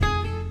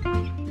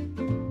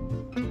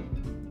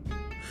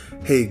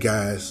Hey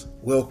guys,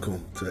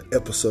 welcome to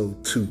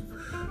episode 2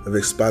 of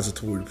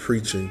Expository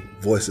Preaching,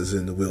 Voices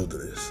in the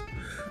Wilderness.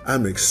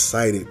 I'm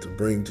excited to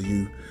bring to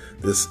you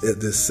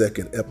this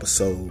second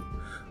episode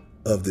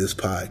of this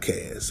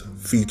podcast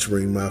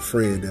featuring my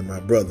friend and my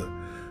brother,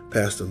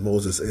 Pastor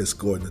Moses S.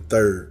 Gordon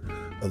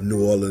III of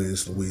New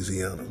Orleans,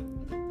 Louisiana.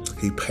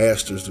 He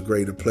pastors the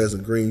Greater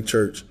Pleasant Green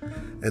Church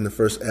and the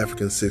First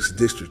African 6th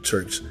District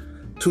Church,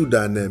 two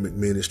dynamic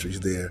ministries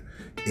there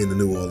in the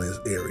New Orleans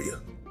area.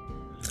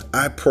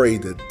 I pray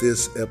that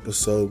this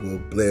episode will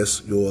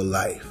bless your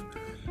life.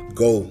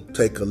 Go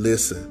take a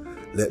listen.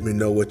 Let me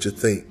know what you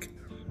think.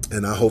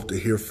 And I hope to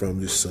hear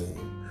from you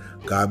soon.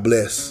 God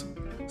bless.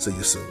 See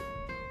you soon.